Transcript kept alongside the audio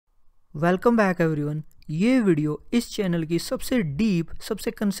Welcome back everyone. ये video इस channel की सबसे डीप,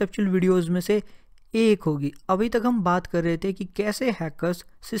 सबसे कंसेप्चुअल वीडियोस में से एक होगी। अभी तक हम बात कर रहे थे कि कैसे हैकर्स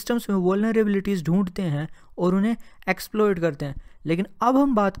सिस्टम्स में वल्नरेबिलिटीज़ ढूंढते हैं और उन्हें एक्सप्लॉइट करते हैं, लेकिन अब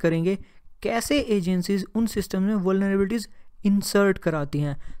हम बात करेंगे कैसे एजेंसीज उन सिस्टम में वल्नरेबिलिटीज़ इंसर्ट कराती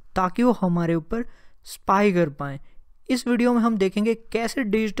हैं ताकि वो हमारे ऊपर स्पाई कर पाएँ। इस वीडियो में हम देखेंगे कैसे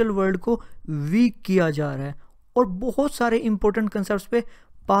डिजिटल वर्ल्ड को वीक किया जा रहा है और बहुत सारे इंपॉर्टेंट कंसेप्ट्स पे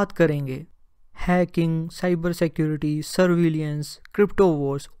बात करेंगे। Hacking, cyber security, surveillance, crypto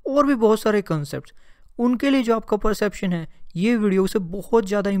Wars और भी बहुत सारे कंसेप्ट्स। उनके लिए जो आपका परसेप्शन है ये वीडियो उसे बहुत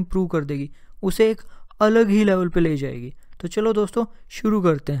ज़्यादा इंप्रूव कर देगी, उसे एक अलग ही लेवल पे ले जाएगी। तो चलो दोस्तों शुरू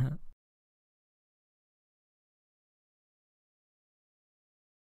करते हैं।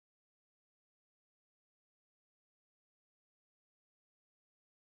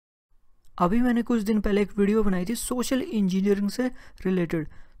 अभी मैंने कुछ दिन पहले एक वीडियो बनाई थी सोशल इंजीनियरिंग से रिलेटेड।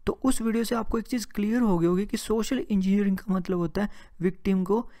 तो उस वीडियो से आपको एक चीज़ क्लियर हो गई होगी कि सोशल इंजीनियरिंग का मतलब होता है विक्टिम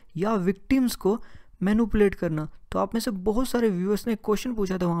को या विक्टिम्स को मैनिपुलेट करना। तो आप में से बहुत सारे व्यूअर्स ने क्वेश्चन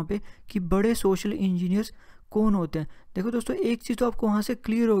पूछा था वहाँ पे कि बड़े सोशल इंजीनियर्स कौन होते हैं। देखो दोस्तों, एक चीज़ तो आपको वहाँ से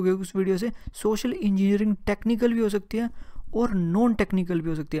क्लियर हो गई उस वीडियो से, सोशल इंजीनियरिंग टेक्निकल भी हो सकती है और नॉन टेक्निकल भी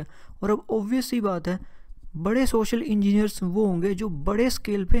हो सकती है। और अब ऑब्वियस सी बात है, बड़े सोशल इंजीनियर्स वो होंगे जो बड़े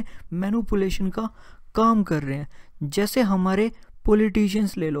स्केल पे मैनिपुलेशन का काम कर रहे हैं। जैसे हमारे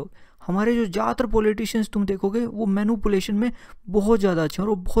पॉलिटिशियंस ले लो, हमारे जो ज़्यादातर पॉलिटिशियंस तुम देखोगे वो मैनिपुलेशन में बहुत ज़्यादा अच्छे हैं और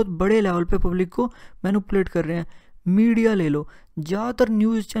वो बहुत बड़े लेवल पे पब्लिक को मैनिपुलेट कर रहे हैं। मीडिया ले लो, ज़्यादातर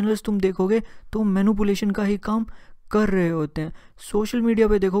न्यूज़ चैनल्स तुम देखोगे तो मैनिपुलेशन का ही काम कर रहे होते हैं। सोशल मीडिया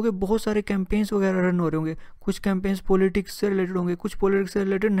पे देखोगे बहुत सारे कैंपेन्स वगैरह रन हो रहे होंगे। कुछ कैंपेन्स पॉलिटिक्स से रिलेटेड होंगे, कुछ पॉलिटिक्स से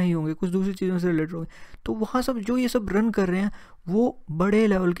रिलेटेड नहीं होंगे, कुछ दूसरी चीज़ों से रिलेटेड होंगे। तो वहाँ सब जो ये सब रन कर रहे हैं वो बड़े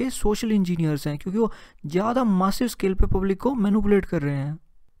लेवल के सोशल इंजीनियर्स हैं, क्योंकि वो ज़्यादा मासिव स्केल पे पब्लिक को मैनिपुलेट कर रहे हैं।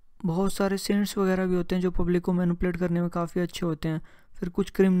 बहुत सारे सेंट्स वगैरह भी होते हैं जो पब्लिक को मैनिपुलेट करने में काफ़ी अच्छे होते हैं। फिर कुछ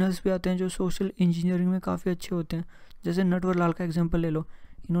क्रिमिनल्स भी आते हैं जो सोशल इंजीनियरिंग में काफ़ी अच्छे होते हैं। जैसे नटवर लाल का एग्जांपल ले लो,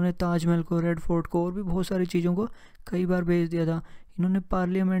 इन्होंने ताजमहल को, रेड फोर्ट को और भी बहुत सारी चीज़ों को कई बार बेच दिया था। इन्होंने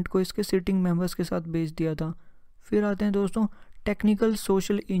पार्लियामेंट को इसके सिटिंग मेंबर्स के साथ बेच दिया था। फिर आते हैं दोस्तों टेक्निकल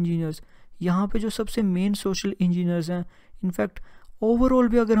सोशल इंजीनियर्स। यहाँ पे जो सबसे मेन सोशल इंजीनियर्स हैं, इनफैक्ट ओवरऑल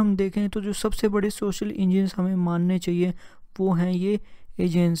भी अगर हम देखें तो जो सबसे बड़े सोशल इंजीनियर्स हमें मानने चाहिए वो हैं ये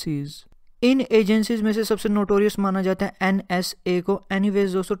एजेंसीज। इन एजेंसीज में से सबसे नोटोरियस माना जाता है NSA को।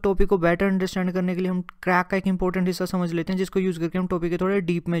 एनीवेज दोस्तों, टॉपिक को बेटर अंडरस्टैंड करने के लिए हम क्रैक का एक इंपॉर्टेंट हिस्सा समझ लेते हैं, जिसको यूज़ करके हम टॉपिक के थोड़े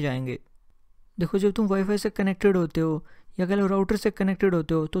डीप में जाएंगे। देखो, जब तुम वाईफाई से कनेक्टेड होते हो या कह लो राउटर से कनेक्टेड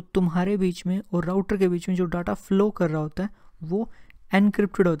होते हो, तो तुम्हारे बीच में और राउटर के बीच में जो डाटा फ्लो कर रहा होता है वो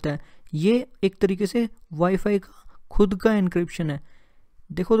एनक्रिप्टेड होता है। ये एक तरीके से वाईफाई का खुद का एनक्रिप्शन है।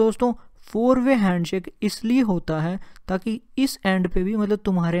 देखो दोस्तों, 4-वे हैंडशेक इसलिए होता है ताकि इस एंड पे भी, मतलब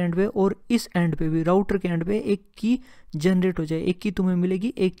तुम्हारे एंड पे और इस एंड पे भी, राउटर के एंड पे एक की जनरेट हो जाए। एक की तुम्हें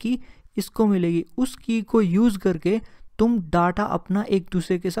मिलेगी, एक की इसको मिलेगी। उस की को यूज़ करके तुम डाटा अपना एक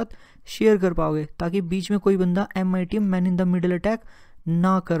दूसरे के साथ शेयर कर पाओगे ताकि बीच में कोई बंदा MITM man in the middle attack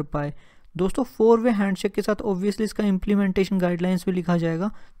ना कर पाए। दोस्तों, 4-वे हैंडशेक के साथ ऑब्वियसली इसका इम्प्लीमेंटेशन गाइडलाइंस भी लिखा जाएगा,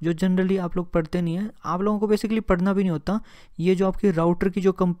 जो जनरली आप लोग पढ़ते नहीं हैं। आप लोगों को बेसिकली पढ़ना भी नहीं होता। ये जो आपकी राउटर की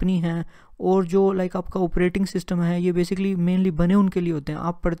जो कंपनी है और जो लाइक आपका ऑपरेटिंग सिस्टम है, ये बेसिकली मेनली बने उनके लिए होते हैं।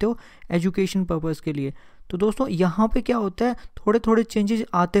 आप पढ़ते हो एजुकेशन पर्पज़ के लिए। तो दोस्तों यहाँ पे क्या होता है, थोड़े थोड़े चेंजेस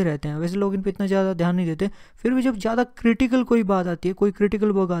आते रहते हैं। वैसे लोग इन पे इतना ज़्यादा ध्यान नहीं देते, फिर भी जब ज़्यादा क्रिटिकल कोई बात आती है, कोई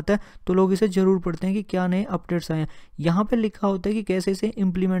क्रिटिकल बग आता है, तो लोग इसे ज़रूर पढ़ते हैं कि क्या नए अपडेट्स आए हैं। यहाँ पे लिखा होता है कि कैसे इसे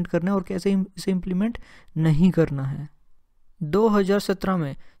इम्प्लीमेंट करना है और कैसे इसे इम्प्लीमेंट नहीं करना है। 2017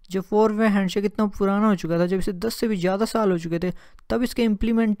 में जब 4-वे हैंडशेक इतना पुराना हो चुका था, जब इसे 10 से भी ज़्यादा साल हो चुके थे, तब इसके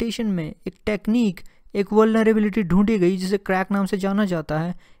इम्प्लीमेंटेशन में एक टेक्निक, एक वल्नरेबिलिटी ढूंढी गई जिसे क्रैक नाम से जाना जाता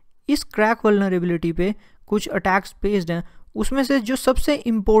है। इस क्रैक वल्नरेबिलिटी पे कुछ अटैक्स बेस्ड हैं। उसमें से जो सबसे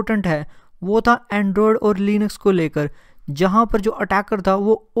इम्पोर्टेंट है वो था एंड्रॉयड और लिनक्स को लेकर, जहाँ पर जो अटैकर था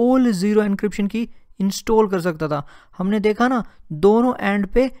वो ऑल ज़ीरो एन्क्रिप्शन की इंस्टॉल कर सकता था। हमने देखा ना, दोनों एंड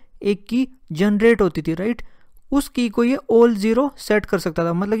पे एक की जनरेट होती थी, राइट। उस की को ये ऑल ज़ीरो सेट कर सकता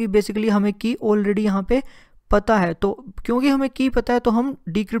था। मतलब कि बेसिकली हमें की ऑलरेडी यहाँ पे पता है, तो क्योंकि हमें की पता है तो हम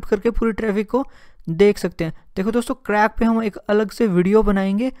डिक्रिप्ट करके पूरी ट्रैफिक को देख सकते हैं। देखो दोस्तों, क्रैक पे हम एक अलग से वीडियो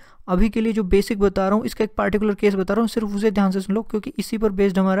बनाएंगे। अभी के लिए जो बेसिक बता रहा हूँ, इसका एक पार्टिकुलर केस बता रहा हूँ, सिर्फ उसे ध्यान से सुन लो क्योंकि इसी पर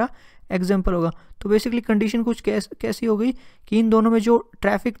बेस्ड हमारा एग्जाम्पल होगा। तो बेसिकली कंडीशन कुछ कैसी हो गई कि इन दोनों में जो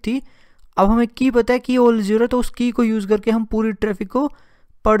ट्रैफिक थी, अब हमें की पता है कि ऑल ज़ीरो, तो उस की को यूज़ करके हम पूरी ट्रैफिक को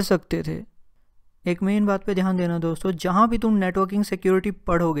पढ़ सकते थे। एक मेन बात पे ध्यान देना दोस्तों, जहाँ भी तुम नेटवर्किंग सिक्योरिटी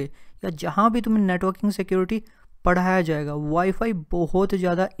पढ़ोगे या जहाँ भी तुम्हें नेटवर्किंग सिक्योरिटी पढ़ाया जाएगा, वाईफाई बहुत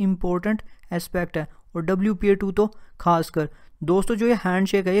ज़्यादा इम्पोर्टेंट एस्पेक्ट है और WPA2 तो खासकर। दोस्तों जो ये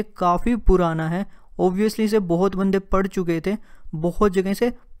हैंडशेक है ये काफ़ी पुराना है, ऑब्वियसली इसे बहुत बंदे पढ़ चुके थे, बहुत जगह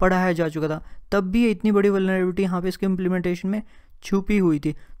से पढ़ाया जा चुका था, तब भी ये इतनी बड़ी वल्नरेबिलिटी यहाँ पे इसके इम्प्लीमेंटेशन में छुपी हुई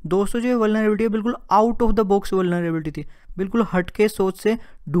थी। दोस्तों जो ये वल्नरेबिलिटी है बिल्कुल out of the box vulnerability थी, बिल्कुल हटके सोच से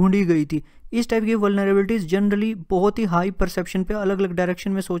ढूंढी गई थी। इस टाइप की वल्नरेबिलिटीज़ जनरली बहुत ही हाई परसेप्शन पे अलग अलग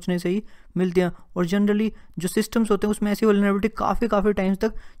डायरेक्शन में सोचने से ही मिलती हैं, और जनरली जो सिस्टम्स होते हैं उसमें ऐसी वल्नरेबिलिटी काफ़ी टाइम्स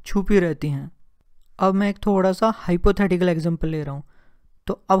तक छुपी रहती हैं। अब मैं एक थोड़ा सा हाइपोथेटिकल एग्जांपल ले रहा हूँ।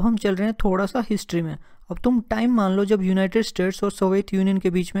 तो अब हम चल रहे हैं थोड़ा सा हिस्ट्री में। अब तुम टाइम मान लो जब यूनाइटेड स्टेट्स और सोवियत यूनियन के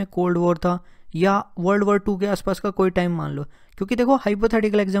बीच में कोल्ड वॉर था, या वर्ल्ड वॉर 2 के आसपास का कोई टाइम मान लो, क्योंकि देखो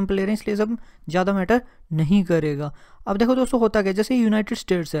हाइपोथेटिकल एग्जांपल ले रहे हैं इसलिए सब ज़्यादा मैटर नहीं करेगा। अब देखो दोस्तों होता क्या, जैसे यूनाइटेड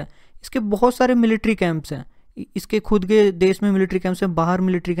स्टेट्स है, इसके बहुत सारे मिलिट्री कैंप्स हैं, इसके खुद के देश में मिलिट्री कैंप्स हैं, बाहर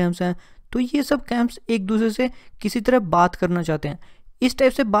मिलिट्री कैंप्स हैं, तो ये सब कैंप्स एक दूसरे से किसी तरह बात करना चाहते हैं, इस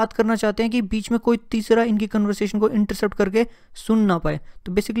टाइप से बात करना चाहते हैं कि बीच में कोई तीसरा इनकी कन्वर्सेशन को इंटरसेप्ट करके सुन ना पाए।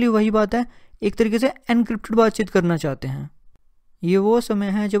 तो बेसिकली वही बात है, एक तरीके से एनक्रिप्टेड बातचीत करना चाहते हैं। ये वो समय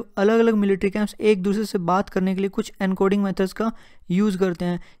है जब अलग अलग मिलिट्री कैंप्स एक दूसरे से बात करने के लिए कुछ एनकोडिंग मेथड्स का यूज़ करते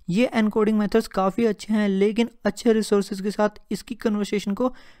हैं। ये एनकोडिंग मेथड्स काफ़ी अच्छे हैं, लेकिन अच्छे रिसोर्सेज के साथ इसकी कन्वर्सेशन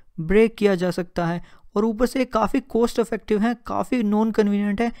को ब्रेक किया जा सकता है, और ऊपर से काफ़ी कॉस्ट इफेक्टिव हैं, काफ़ी नॉन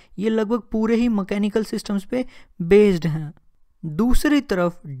कन्वीनियंट है, ये लगभग पूरे ही मैकेनिकल सिस्टम्स पे बेस्ड हैं। दूसरी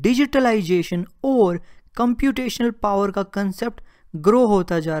तरफ डिजिटलाइजेशन और कंप्यूटेशनल पावर का कंसेप्ट ग्रो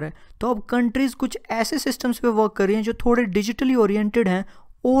होता जा रहा है, तो अब कंट्रीज कुछ ऐसे सिस्टम्स पे वर्क कर रही हैं जो थोड़े डिजिटली ओरिएंटेड हैं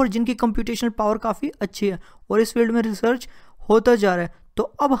और जिनकी कंप्यूटेशनल पावर काफ़ी अच्छी है, और इस फील्ड में रिसर्च होता जा रहा है। तो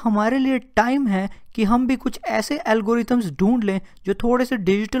अब हमारे लिए टाइम है कि हम भी कुछ ऐसे एल्गोरिथम्स ढूंढ लें जो थोड़े से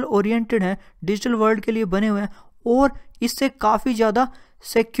डिजिटल ओरिएंटेड हैं, डिजिटल वर्ल्ड के लिए बने हुए हैं, और इससे काफ़ी ज़्यादा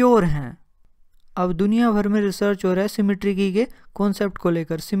सिक्योर हैं। अब दुनिया भर में रिसर्च हो रहा है सिमेट्री की के कॉन्सेप्ट को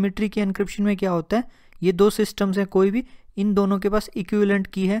लेकर। सिमेट्री की एन्क्रिप्शन में क्या होता है, ये दो सिस्टम्स हैं, कोई भी इन दोनों के पास इक्विवेलेंट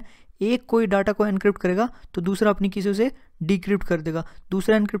की है, एक कोई डाटा को एनक्रिप्ट करेगा तो दूसरा अपनी की से उसे डिक्रिप्ट कर देगा,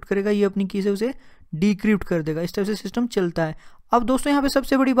 दूसरा एनक्रिप्ट करेगा, ये अपनी की से उसे डिक्रिप्ट कर देगा, इस तरह से सिस्टम चलता है। अब दोस्तों यहाँ पे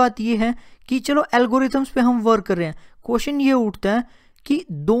सबसे बड़ी बात ये है कि चलो एल्गोरिथम्स पे हम वर्क कर रहे हैं, क्वेश्चन ये उठता है कि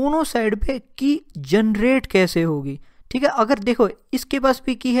दोनों साइड पे की जनरेट कैसे होगी। ठीक है, अगर देखो इसके पास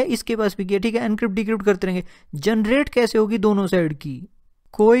भी की है, इसके पास भी की है, ठीक है, एनक्रिप्ट डिक्रिप्ट करते रहेंगे, जनरेट कैसे होगी दोनों साइड की।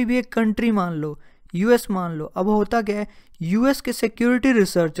 कोई भी एक कंट्री मान लो, यूएस मान लो, अब होता क्या है, यूएस के सिक्योरिटी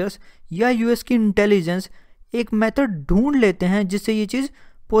रिसर्चर्स या यूएस की इंटेलिजेंस एक मेथड ढूंढ लेते हैं जिससे ये चीज़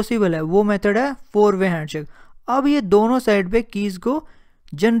पॉसिबल है, वो मेथड है 4-वे हैंडशेक। अब ये दोनों साइड पे कीज़ को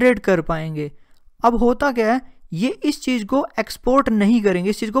जनरेट कर पाएंगे। अब होता क्या है, ये इस चीज़ को एक्सपोर्ट नहीं करेंगे,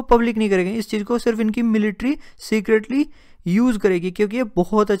 इस चीज़ को पब्लिक नहीं करेंगे, इस चीज़ को सिर्फ इनकी मिलिट्री सीक्रेटली यूज़ करेगी, क्योंकि ये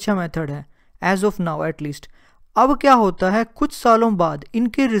बहुत अच्छा मेथड है एज ऑफ नाउ एटलीस्ट। अब क्या होता है, कुछ सालों बाद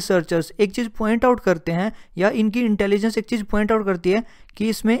इनके रिसर्चर्स एक चीज़ पॉइंट आउट करते हैं, या इनकी इंटेलिजेंस एक चीज़ पॉइंट आउट करती है कि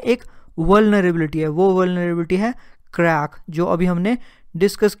इसमें एक वल्नरेबिलिटी है, वो वल्नरेबिलिटी है क्रैक, जो अभी हमने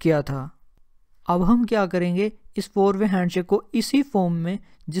डिस्कस किया था। अब हम क्या करेंगे, इस 4-वे हैंडशेक को इसी फॉर्म में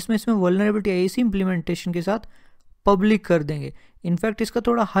जिसमें इसमें वल्नरेबिलिटी है, इसी इंप्लीमेंटेशन के साथ पब्लिक कर देंगे। इनफैक्ट इसका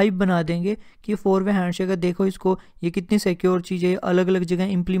थोड़ा हाइप बना देंगे कि 4-वे हैंडशेक है, देखो इसको, ये कितनी सिक्योर चीज़ है, अलग अलग जगह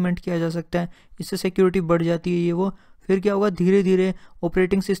इंप्लीमेंट किया जा सकता है, इससे सिक्योरिटी बढ़ जाती है, ये वो। फिर क्या होगा, धीरे धीरे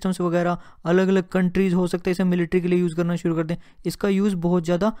ऑपरेटिंग सिस्टम्स वगैरह अलग अलग कंट्रीज़ हो सकता है इसे मिलिट्री के लिए यूज़ करना शुरू कर दें, इसका यूज़ बहुत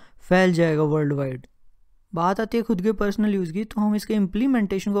ज़्यादा फैल जाएगा वर्ल्ड वाइड। बात आती है खुद के पर्सनल यूज़ की, तो हम इसके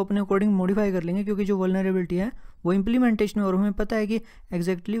इम्प्लीमेंटेशन को अपने अकॉर्डिंग मॉडिफाई कर लेंगे, क्योंकि जो वल्नरेबिलिटी है वो इम्प्लीमेंटेशन में, और हमें पता है कि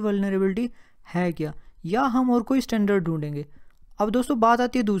एग्जैक्टली वल्नरेबिलिटी है क्या, या हम और कोई स्टैंडर्ड ढूंढेंगे। अब दोस्तों बात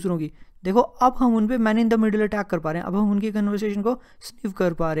आती है दूसरों की, देखो अब हम उन पे man in the middle attack कर पा रहे हैं, अब हम उनकी कन्वर्सेशन को स्निफ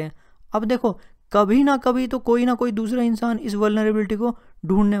कर पा रहे हैं। अब देखो कभी ना कभी तो कोई ना कोई दूसरा इंसान इस वल्नरेबिलिटी को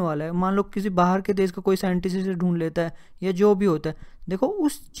ढूंढने वाला है, मान लो किसी बाहर के देश का कोई साइंटिस्ट इसे ढूंढ लेता है, या जो भी होता है, देखो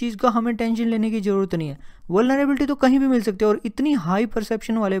उस चीज़ का हमें टेंशन लेने की ज़रूरत नहीं है। वल्नरेबिलिटी तो कहीं भी मिल सकती है, और इतनी हाई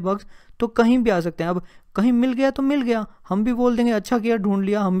परसेप्शन वाले बग्स तो कहीं भी आ सकते हैं। अब कहीं मिल गया तो मिल गया, हम भी बोल देंगे अच्छा किया ढूंढ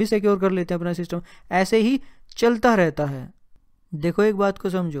लिया, हम भी सिक्योर कर लेते हैं अपना सिस्टम, ऐसे ही चलता रहता है। देखो एक बात को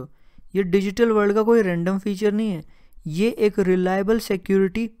समझो, ये डिजिटल वर्ल्ड का कोई रैंडम फीचर नहीं है, ये एक रिलायबल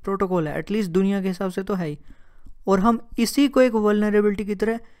सिक्योरिटी प्रोटोकॉल है, एटलीस्ट दुनिया के हिसाब से तो है ही, और हम इसी को एक वल्नरेबिलिटी की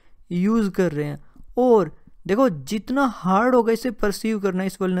तरह यूज़ कर रहे हैं। और देखो जितना हार्ड होगा इसे परसीव करना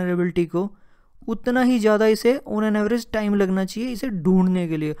इस वल्नरेबिलिटी को, उतना ही ज़्यादा इसे ऑन एन एवरेज टाइम लगना चाहिए इसे ढूंढने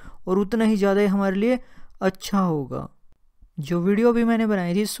के लिए, और उतना ही ज़्यादा हमारे लिए अच्छा होगा। जो वीडियो अभी मैंने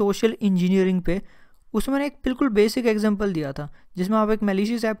बनाई थी सोशल इंजीनियरिंग पे, उसमें मैंने एक बिल्कुल बेसिक एग्जांपल दिया था, जिसमें आप एक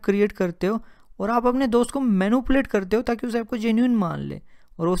मैलिशियस ऐप क्रिएट करते हो और आप अपने दोस्त को मैनिपुलेट करते हो ताकि उस ऐप को जेन्युइन मान ले,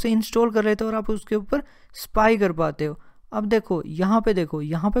 और उसे इंस्टॉल कर लेते हो और आप उसके ऊपर स्पाई कर पाते हो। अब देखो यहाँ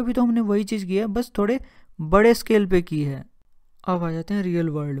पे भी तो हमने वही चीज़ की है, बस थोड़े बड़े स्केल पे की है। अब आ जाते हैं रियल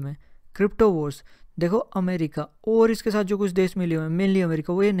वर्ल्ड में। क्रिप्टो वॉर्स, देखो अमेरिका और इसके साथ जो कुछ देश मिले हुए हैं, मेनली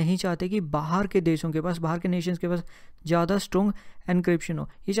अमेरिका, वो ये नहीं चाहते कि बाहर के देशों के पास, बाहर के नेशंस के पास ज़्यादा स्ट्रॉन्ग एनक्रिप्शन हो।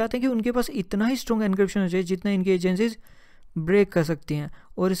 ये चाहते हैं कि उनके पास इतना ही स्ट्रॉन्ग एनक्रिप्शन हो चाहिए जितना इनकी एजेंसीज ब्रेक कर सकती हैं,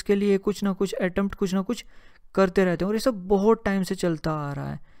 और इसके लिए कुछ ना कुछ अटेम्प्ट, कुछ ना कुछ करते रहते हैं, और ये सब बहुत टाइम से चलता आ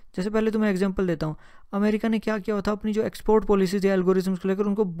रहा है। जैसे पहले तो मैं एग्जांपल देता हूँ, अमेरिका ने क्या किया हुआ था, अपनी जो एक्सपोर्ट पॉलिसीज है एल्गोरिथम्स को लेकर,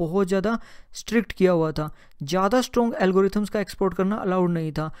 उनको बहुत ज़्यादा स्ट्रिक्ट किया हुआ था। ज़्यादा स्ट्रॉन्ग एल्गोरिथम्स का एक्सपोर्ट करना अलाउड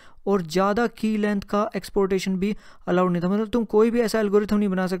नहीं था, और ज़्यादा की लेंथ का एक्सपोर्टेशन भी अलाउड नहीं था। मतलब तुम कोई भी ऐसा एल्गोरिथम नहीं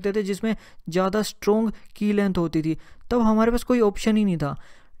बना सकते थे जिसमें ज़्यादा स्ट्रॉन्ग की लेंथ होती थी। तब हमारे पास कोई ऑप्शन ही नहीं था।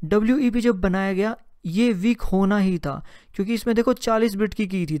 WEP जब बनाया गया, ये वीक होना ही था, क्योंकि इसमें देखो 40 बिट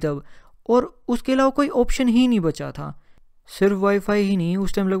की थी तब, और उसके अलावा कोई ऑप्शन ही नहीं बचा था। सिर्फ वाईफाई ही नहीं,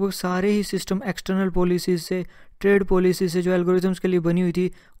 उस टाइम लगभग सारे ही सिस्टम एक्सटर्नल पॉलिसीज से, ट्रेड पॉलिसी से, जो एल्गोरिथम्स के लिए बनी हुई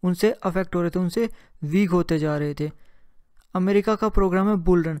थी, उनसे अफेक्ट हो रहे थे, उनसे वीक होते जा रहे थे। अमेरिका का प्रोग्राम है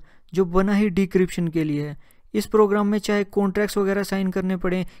बुल रन, जो बना ही डिक्रिप्शन के लिए है। इस प्रोग्राम में चाहे कॉन्ट्रैक्ट्स वगैरह साइन करने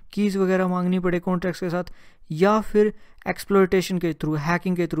पड़े, कीज़ वगैरह मांगनी पड़े कॉन्ट्रैक्ट्स के साथ, या फिर एक्सप्लॉयटेशन के थ्रू,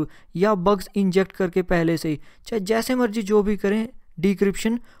 हैकिंग के थ्रू, या बग्स इंजेक्ट करके पहले से ही, चाहे जैसे मर्जी जो भी करें,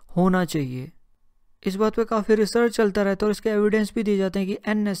 डिक्रिप्शन होना चाहिए। इस बात पे काफ़ी रिसर्च चलता रहता है, और इसके एविडेंस भी दिए जाते हैं कि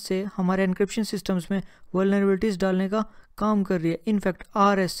NSA हमारे एनक्रिप्शन सिस्टम्स में वल्नरेबिलिटीज़ डालने का काम कर रही है। इनफैक्ट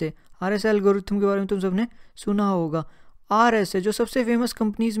RSA एल्गोरिथम के बारे में तुम सबने सुना होगा। RSA जो सबसे फेमस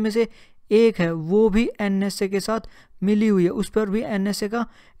कंपनीज में से एक है, वो भी NSA के साथ मिली हुई है, उस पर भी NSA का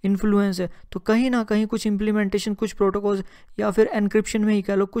इन्फ्लुएंस है। तो कहीं ना कहीं कुछ इम्प्लीमेंटेशन, कुछ प्रोटोकॉल्स, या फिर एनक्रिप्शन में ही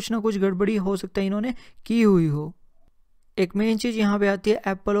कह लो, कुछ ना कुछ गड़बड़ी हो सकता है इन्होंने की हुई हो। एक मेन चीज़ यहाँ पे आती है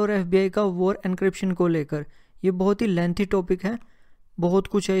एप्पल और FBI का वॉर एनक्रिप्शन को लेकर। ये बहुत ही लेंथी टॉपिक है, बहुत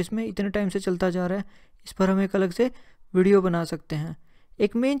कुछ है इसमें, इतने टाइम से चलता जा रहा है, इस पर हम एक अलग से वीडियो बना सकते हैं।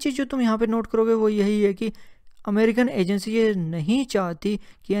 एक मेन चीज़ जो तुम यहाँ पे नोट करोगे वो यही है कि अमेरिकन एजेंसी ये नहीं चाहती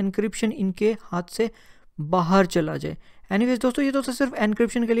कि एनक्रिप्शन इनके हाथ से बाहर चला जाए। एनीवेज दोस्तों, ये तो सिर्फ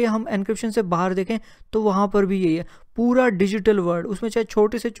एनक्रिप्शन के लिए, हम एनक्रिप्शन से बाहर देखें तो वहाँ पर भी यही है, पूरा डिजिटल वर्ल्ड, उसमें चाहे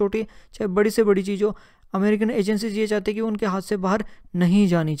छोटी से छोटी, चाहे बड़ी से बड़ी चीज़ हो, अमेरिकन एजेंसीज ये चाहते हैं कि उनके हाथ से बाहर नहीं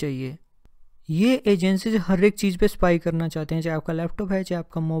जानी चाहिए। ये एजेंसीज हर एक चीज़ पे स्पाई करना चाहते हैं, चाहे आपका लैपटॉप है, चाहे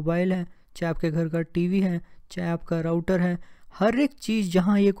आपका मोबाइल है, चाहे आपके घर का टीवी है, चाहे आपका राउटर है, हर एक चीज़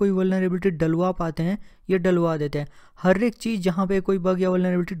जहाँ ये कोई वल्नरेबिलिटी डलवा पाते हैं ये डलवा देते हैं। हर एक चीज़ जहाँ पे कोई बग या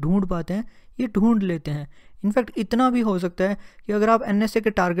वल्नरेबिलिटी ढूंढ पाते हैं ये ढूंढ लेते हैं। इनफैक्ट इतना भी हो सकता है कि अगर आप NSA के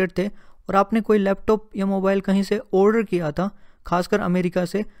टारगेट थे और आपने कोई लैपटॉप या मोबाइल कहीं से ऑर्डर किया था, खासकर अमेरिका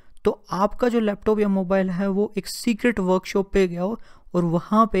से, तो आपका जो लैपटॉप या मोबाइल है वो एक सीक्रेट वर्कशॉप पे गया हो और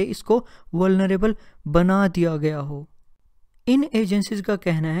वहाँ पे इसको वल्नरेबल बना दिया गया हो। इन एजेंसीज का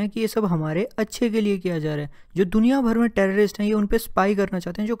कहना है कि ये सब हमारे अच्छे के लिए किया जा रहा है। जो दुनिया भर में टेररिस्ट हैं ये उन पे स्पाई करना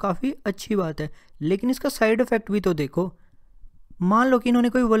चाहते हैं, जो काफ़ी अच्छी बात है, लेकिन इसका साइड इफेक्ट भी तो देखो। मान लो कि इन्होंने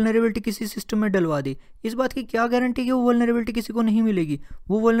कोई वल्नरेबिलिटी किसी सिस्टम में डलवा दी, इस बात की क्या गारंटी कि वो वल्नरेबिलिटी किसी को नहीं मिलेगी?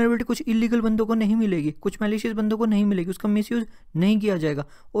 वो वल्नरेबिलिटी कुछ इलीगल बंदों को नहीं मिलेगी, कुछ मैलिशियस बंदों को नहीं मिलेगी, उसका मिसयूज नहीं किया जाएगा।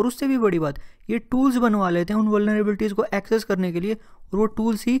 और उससे भी बड़ी बात, ये टूल्स बनवा लेते हैं उन वल्नरेबिलिटीज़ को एक्सेस करने के लिए, और वो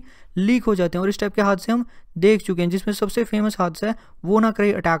टूल्स ही लीक हो जाते हैं। और इस टाइप के हादसे हम देख चुके हैं, जिसमें सबसे फेमस हादसा है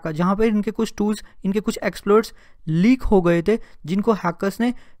WannaCry अटैक का, जहाँ पर इनके कुछ टूल्स, इनके कुछ एक्सप्लॉइट्स लीक हो गए थे, जिनको हैकर्स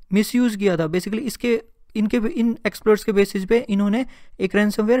ने मिसयूज़ किया था। बेसिकली इन एक्सप्लॉइट्स के बेसिस पे इन्होंने एक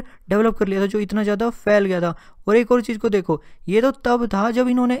रैंसमवेयर डेवलप कर लिया था जो इतना ज़्यादा फैल गया था। और एक और चीज़ को देखो, ये तो तब था जब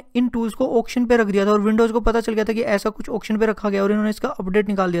इन्होंने इन टूल्स को ऑक्शन पे रख दिया था और विंडोज़ को पता चल गया था कि ऐसा कुछ ऑक्शन पे रखा गया, और इन्होंने इसका अपडेट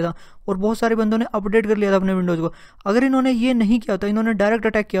निकाल दिया था और बहुत सारे बंदों ने अपडेट कर लिया था अपने विंडोज़ को। अगर इन्होंने ये नहीं किया होता, इन्होंने डायरेक्ट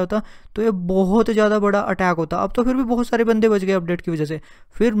अटैक किया होता, तो ये बहुत ज़्यादा बड़ा अटैक होता। अब तो फिर भी बहुत सारे बंदे बच गए अपडेट की वजह से,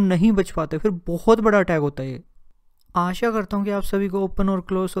 फिर नहीं बच पाते, फिर बहुत बड़ा अटैक होता है ये। आशा करता हूँ कि आप सभी को ओपन और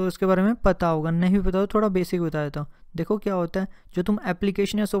क्लोज सोर्स के बारे में पता होगा। नहीं पता हो थोड़ा बेसिक बता देता हूँ। देखो क्या होता है, जो तुम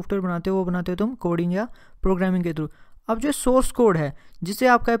एप्लीकेशन या सॉफ्टवेयर बनाते हो वो बनाते हो तुम कोडिंग या प्रोग्रामिंग के थ्रू। अब जो सोर्स कोड है जिससे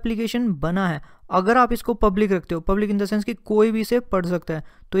आपका एप्लीकेशन बना है, अगर आप इसको पब्लिक रखते हो, पब्लिक इन द सेंस कि कोई भी इसे पढ़ सकता है,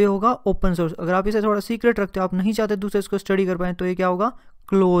 तो ये होगा ओपन सोर्स। अगर आप इसे थोड़ा सीक्रेट रखते हो, आप नहीं चाहते दूसरे इसको स्टडी कर पाए, तो ये क्या होगा,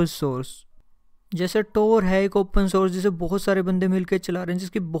 क्लोज सोर्स। जैसे टोर है एक ओपन सोर्स जिसे बहुत सारे बंदे मिलकर चला रहे हैं,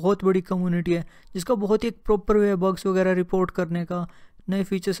 जिसकी बहुत बड़ी कम्युनिटी है, जिसका बहुत ही एक प्रॉपर वे है बग्स वगैरह रिपोर्ट करने का, नए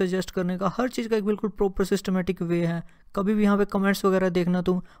फीचर सजेस्ट करने का, हर चीज़ का एक बिल्कुल प्रॉपर सिस्टमेटिक वे है। कभी भी यहाँ पे कमेंट्स वगैरह देखना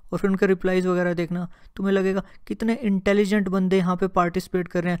तुम, और फिर उनके रिप्लाईज वगैरह देखना, तुम्हें लगेगा कितने इंटेलिजेंट बंदे यहाँ पे पार्टिसिपेट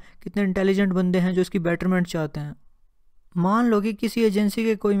कर रहे हैं, कितने इंटेलिजेंट बंदे हैं जो इसकी बेटरमेंट चाहते हैं। मान लो कि किसी एजेंसी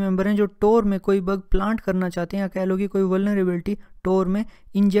के कोई मेंबर हैं जो टोर में कोई बग प्लांट करना चाहते हैं, या कह लो कि कोई वल्नरेबिलिटी टोर में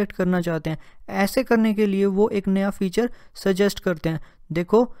इंजेक्ट करना चाहते हैं। ऐसे करने के लिए वो एक नया फीचर सजेस्ट करते हैं।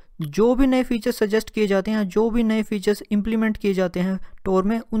 देखो जो भी नए फीचर्स सजेस्ट किए जाते हैं, जो भी नए फीचर्स इंप्लीमेंट किए जाते हैं टोर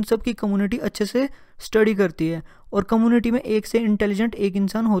में, उन सब की कम्युनिटी अच्छे से स्टडी करती है और कम्युनिटी में एक से इंटेलिजेंट एक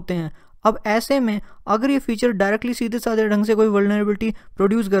इंसान होते हैं। अब ऐसे में अगर ये फीचर डायरेक्टली सीधे साधे ढंग से कोई वल्नरेबिलिटी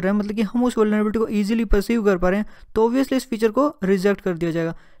प्रोड्यूस कर रहे हैं, मतलब कि हम उस वल्नरेबिलिटी को ईजिली परसीव कर पा रहे हैं, तो ऑब्वियसली इस फीचर को रिजेक्ट कर दिया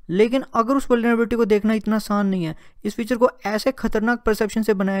जाएगा। लेकिन अगर उस वल्नरेबिलिटी को देखना इतना आसान नहीं है, इस फीचर को ऐसे खतरनाक परसेप्शन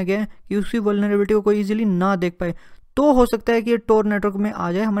से बनाया गया है कि उसकी वल्नरेबिलिटी को कोई ईजिली ना देख पाए, तो हो सकता है कि ये टोर नेटवर्क में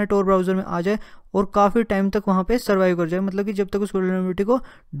आ जाए, हमारे टोर ब्राउजर में आ जाए और काफ़ी टाइम तक वहाँ पे सर्वाइव कर जाए, मतलब कि जब तक उस वल्नरेबिलिटी को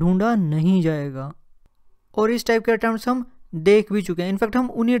ढूंढा नहीं जाएगा। और इस टाइप के अटैम्प्ट्स हम देख भी चुके हैं। इनफैक्ट हम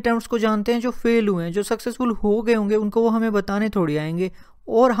उन्हीं अटैम्प्ट्स को जानते हैं जो फेल हुए हैं। जो सक्सेसफुल हो गए होंगे उनको वो हमें बताने थोड़ी आएंगे,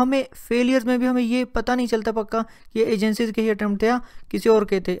 और हमें फेलियर्स में भी हमें ये पता नहीं चलता पक्का कि ये एजेंसीज के ही अटैम्प्ट थे या किसी और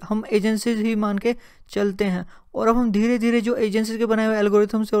के थे, हम एजेंसीज ही मान के चलते हैं। और अब हम धीरे धीरे जो एजेंसीज के बनाए हुए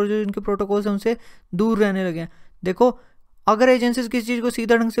एल्गोरिथम से और जो इनके प्रोटोकॉल्स हैं उनसे दूर रहने लगे हैं। देखो अगर एजेंसीज किसी चीज़ को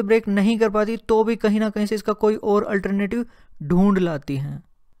सीधा ढंग से ब्रेक नहीं कर पाती तो भी कहीं ना कहीं से इसका कोई और अल्टरनेटिव ढूंढ लाती हैं।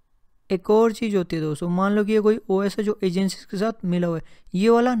 एक और चीज़ होती है दोस्तों, मान लो कि ये कोई ओएस है जो एजेंसीज के साथ मिला हुआ है, ये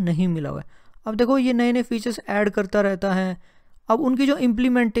वाला नहीं मिला हुआ है। अब देखो ये नए नए फीचर्स ऐड करता रहता है। अब उनकी जो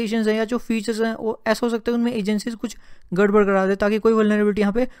इम्प्लीमेंटेशन है या जो फीचर्स हैं वो ऐसा हो सकता है उनमें एजेंसीज कुछ गड़बड़ करा दे ताकि कोई वल्नरेबिलिटी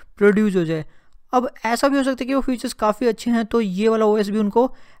यहाँ पे प्रोड्यूस हो जाए। अब ऐसा भी हो सकता है कि वो फीचर्स काफ़ी अच्छे हैं तो ये वाला ओएस भी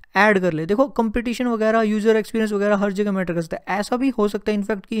उनको ऐड कर ले। देखो कंपटीशन वगैरह, यूज़र एक्सपीरियंस वगैरह हर जगह मैटर कर सकता है। ऐसा भी हो सकता है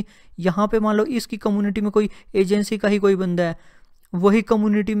इनफैक्ट कि यहाँ पे मान लो इसकी कम्युनिटी में कोई एजेंसी का ही कोई बंदा है, वही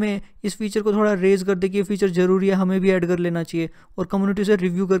कम्युनिटी में इस फीचर को थोड़ा रेज कर दे कि ये फीचर ज़रूरी है, हमें भी ऐड कर लेना चाहिए, और कम्युनिटी से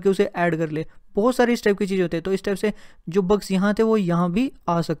रिव्यू करके उसे ऐड कर ले। बहुत सारी इस टाइप की चीज़ें होती है। तो इस टाइप से जो बग्स यहाँ थे वो यहाँ भी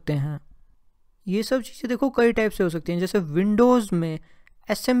आ सकते हैं। ये सब चीज़ें देखो कई टाइप से हो सकती हैं। जैसे विंडोज़ में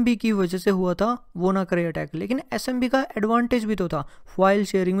SMB की वजह से हुआ था WannaCry अटैक, लेकिन SMB का एडवांटेज भी तो था फाइल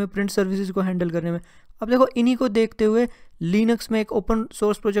शेयरिंग में, प्रिंट सर्विसेज को हैंडल करने में। अब देखो इन्हीं को देखते हुए लिनक्स में एक ओपन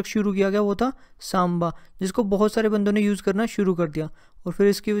सोर्स प्रोजेक्ट शुरू किया गया, वो था सांबा, जिसको बहुत सारे बंदों ने यूज़ करना शुरू कर दिया और फिर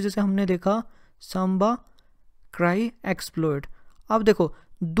इसकी वजह से हमने देखा सांबा क्राई एक्सप्लॉइट। अब देखो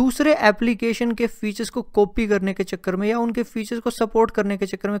दूसरे एप्लीकेशन के फीचर्स को कॉपी करने के चक्कर में या उनके फीचर्स को सपोर्ट करने के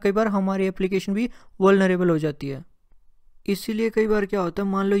चक्कर में कई बार हमारी एप्लीकेशन भी वल्नरेबल हो जाती है। इसीलिए कई बार क्या होता है,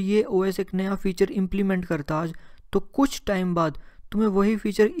 मान लो ये OS एक नया फीचर इंप्लीमेंट करता आज, तो कुछ टाइम बाद तुम्हें वही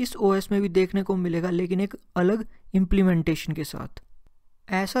फीचर इस OS में भी देखने को मिलेगा, लेकिन एक अलग इम्प्लीमेंटेशन के साथ।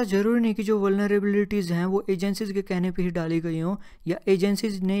 ऐसा ज़रूरी नहीं कि जो वल्नरेबिलिटीज़ हैं वो एजेंसीज के कहने पे ही डाली गई हों या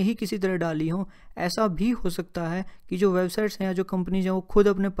एजेंसीज ने ही किसी तरह डाली हों। ऐसा भी हो सकता है कि जो वेबसाइट्स हैं या जो कंपनीज हैं वो खुद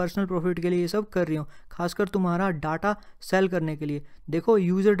अपने पर्सनल प्रॉफिट के लिए ये सब कर रही हों, खासकर तुम्हारा डाटा सेल करने के लिए। देखो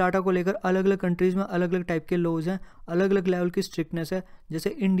यूज़र डाटा को लेकर अलग अलग कंट्रीज़ में अलग अलग टाइप के लॉज हैं, अलग अलग लेवल की स्ट्रिक्टनेस है। जैसे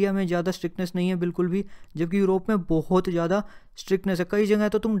इंडिया में ज़्यादा स्ट्रिक्टनेस नहीं है बिल्कुल भी, जबकि यूरोप में बहुत ज़्यादा स्ट्रिक्टनेस है। कई जगह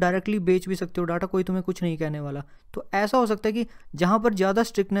तो तुम डायरेक्टली बेच भी सकते हो डाटा, कोई तुम्हें कुछ नहीं कहने वाला। तो ऐसा हो सकता है कि जहाँ पर ज़्यादा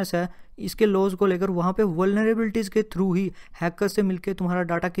स्ट्रिक्टनेस है इसके लॉज को लेकर, वहाँ पे वल्नरेबिलिटीज़ के थ्रू ही हैकर से मिलकर तुम्हारा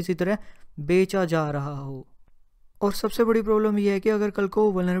डाटा किसी तरह बेचा जा रहा हो। और सबसे बड़ी प्रॉब्लम यह है कि अगर कल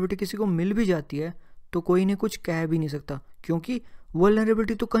को वल्नरेबिलिटी किसी को मिल भी जाती है तो कोई ने कुछ कह भी नहीं सकता, क्योंकि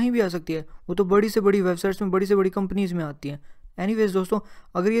वल्नरेबिलिटी तो कहीं भी आ सकती है, वो तो बड़ी से बड़ी वेबसाइट्स में, बड़ी से बड़ी कंपनीज में आती हैं। एनीवेज दोस्तों,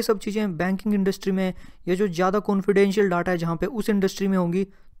 अगर ये सब चीज़ें बैंकिंग इंडस्ट्री में या जो ज़्यादा कॉन्फिडेंशियल डाटा है जहाँ पे उस इंडस्ट्री में होंगी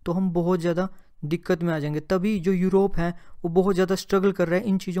तो हम बहुत ज़्यादा दिक्कत में आ जाएंगे। तभी जो यूरोप है वो बहुत ज़्यादा स्ट्रगल कर रहा है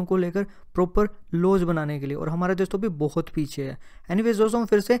इन चीज़ों को लेकर प्रॉपर लॉज बनाने के लिए, और हमारा देश तो भी बहुत पीछे है। एनीवेज दोस्तों, हम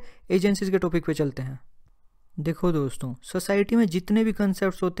फिर से एजेंसीज के टॉपिक पे चलते हैं। देखो दोस्तों, सोसाइटी में जितने भी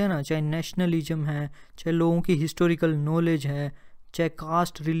कंसेप्ट्स होते हैं ना, चाहे नेशनलिज्म है, चाहे लोगों की हिस्टोरिकल नॉलेज है, चाहे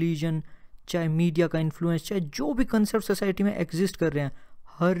कास्ट, रिलीजन, चाहे मीडिया का इन्फ्लुएंस, चाहे जो भी कंसेप्ट सोसाइटी में एग्जिस्ट कर रहे हैं,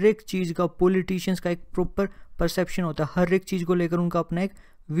 हर एक चीज़ का पॉलिटिशियंस का एक प्रॉपर परसेप्शन होता है, हर एक चीज़ को लेकर उनका अपना एक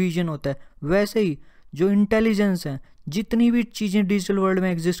विजन होता है। वैसे ही जो इंटेलिजेंस है, जितनी भी चीज़ें डिजिटल वर्ल्ड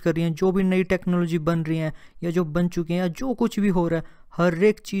में एग्जिस्ट कर रही हैं, जो भी नई टेक्नोलॉजी बन रही हैं या जो बन चुकी हैं या जो कुछ भी हो रहा है, हर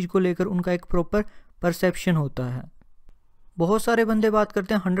एक चीज़ को लेकर उनका एक प्रॉपर परसेप्शन होता है। बहुत सारे बंदे बात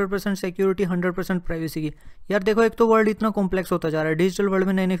करते हैं 100% सिक्योरिटी, 100% प्राइवेसी की। यार देखो, एक तो वर्ल्ड इतना कॉम्प्लेक्स होता जा रहा है, डिजिटल वर्ल्ड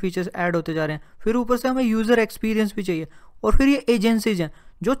में नए नए फीचर्स ऐड होते जा रहे हैं, फिर ऊपर से हमें यूज़र एक्सपीरियंस भी चाहिए, और फिर ये एजेंसीज हैं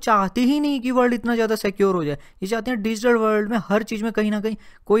जो चाहती ही नहीं कि वर्ल्ड इतना ज़्यादा सिक्योर हो जाए। ये चाहते हैं डिजिटल वर्ल्ड में हर चीज़ में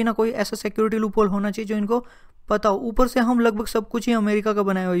कहीं ना कोई ऐसा सिक्योरिटी लूपहोल होना चाहिए जो इनको पता हो। ऊपर से हम लगभग सब कुछ ही अमेरिका का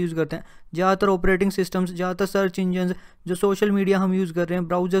बनाया हुआ यूज़ करते हैं, ज़्यादातर ऑपरेटिंग सिस्टम्स, ज़्यादातर सर्च इंजन, जो सोशल मीडिया हम यूज़ कर रहे हैं,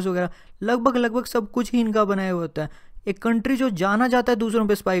 ब्राउजर्स वगैरह, लगभग सब कुछ ही इनका बनाया हुआ होता है। एक कंट्री जो जाना जाता है दूसरों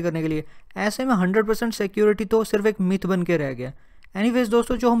पे स्पाई करने के लिए, ऐसे में 100% सिक्योरिटी तो सिर्फ एक मिथ बन के रह गया। एनीवेज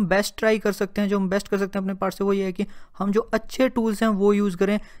दोस्तों, जो हम बेस्ट ट्राई कर सकते हैं, जो हम बेस्ट कर सकते हैं अपने पार्ट से, वो ये है कि हम जो अच्छे टूल्स हैं वो यूज़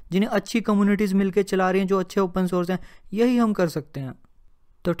करें, जिन्हें अच्छी कम्युनिटीज़ मिलकर चला रही हैं, जो अच्छे ओपन सोर्स हैं, यही हम कर सकते हैं।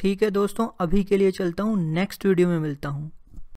 तो ठीक है दोस्तों, अभी के लिए चलता हूँ, नेक्स्ट वीडियो में मिलता हूँ।